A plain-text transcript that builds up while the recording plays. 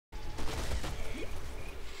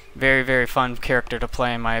Very, very fun character to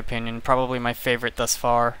play in my opinion. Probably my favorite thus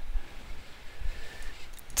far.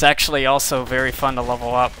 It's actually also very fun to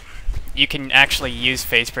level up. You can actually use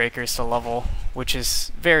Facebreakers to level, which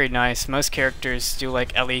is very nice. Most characters do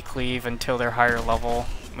like LE cleave until they're higher level,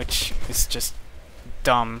 which is just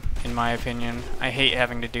dumb in my opinion. I hate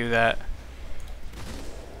having to do that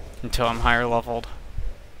until I'm higher leveled.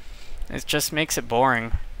 It just makes it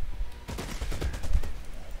boring.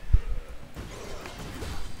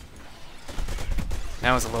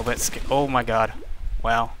 That was a little bit oh my god.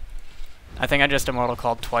 Wow. I think I just immortal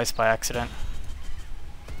called twice by accident.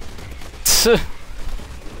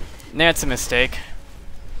 That's a mistake.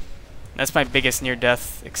 That's my biggest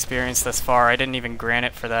near-death experience thus far. I didn't even grant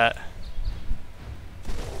it for that.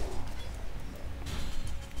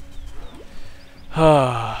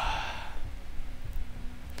 I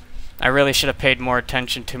really should have paid more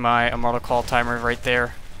attention to my immortal call timer right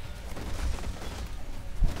there.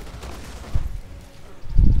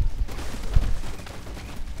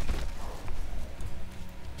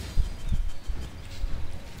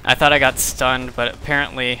 I thought I got stunned, but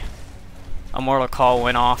apparently immortal call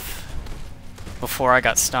went off before I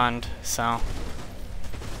got stunned, so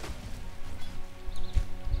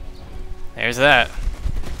there's that.